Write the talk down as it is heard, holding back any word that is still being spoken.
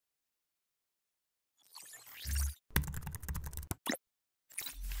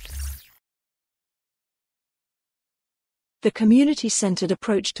The community-centered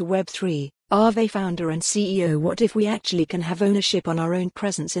approach to Web3, Aave founder and CEO. What if we actually can have ownership on our own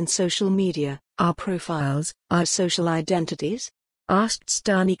presence in social media, our profiles, our social identities? Asked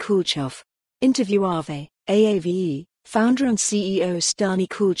Stani Kulchov. Interview. Aave, founder and CEO Stani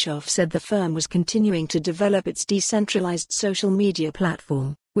Kulchov said the firm was continuing to develop its decentralized social media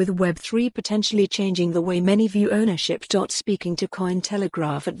platform, with Web3 potentially changing the way many view ownership. Speaking to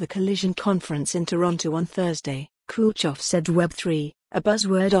Cointelegraph at the Collision conference in Toronto on Thursday, Kulchov said Web3, a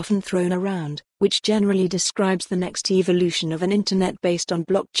buzzword often thrown around, which generally describes the next evolution of an internet based on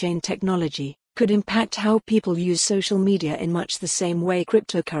blockchain technology, could impact how people use social media in much the same way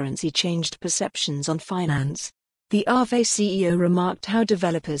cryptocurrency changed perceptions on finance. The Aave CEO remarked how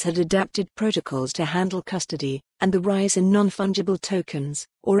developers had adapted protocols to handle custody, and the rise in non-fungible tokens,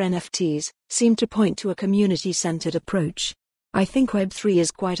 or NFTs, seemed to point to a community-centered approach. I think Web3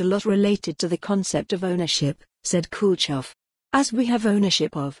 is quite a lot related to the concept of ownership, said Kulchov. As we have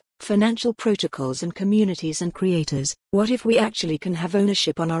ownership of financial protocols and communities and creators, what if we actually can have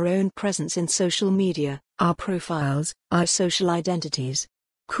ownership on our own presence in social media, our profiles, our social identities?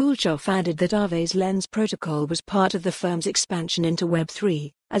 Kulchov added that Aave's Lens protocol was part of the firm's expansion into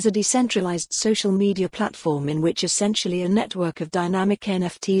Web3, as a decentralized social media platform in which essentially a network of dynamic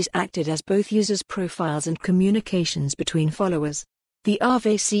NFTs acted as both users' profiles and communications between followers. The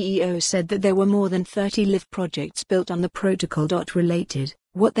Aave CEO said that there were more than 30 live projects built on the protocol. Related,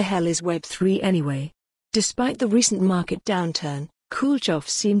 what the hell is Web3 anyway? Despite the recent market downturn, Kulchov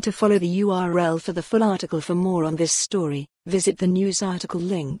seemed to follow the URL for the full article. For more on this story, visit the news article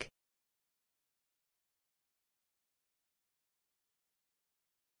link.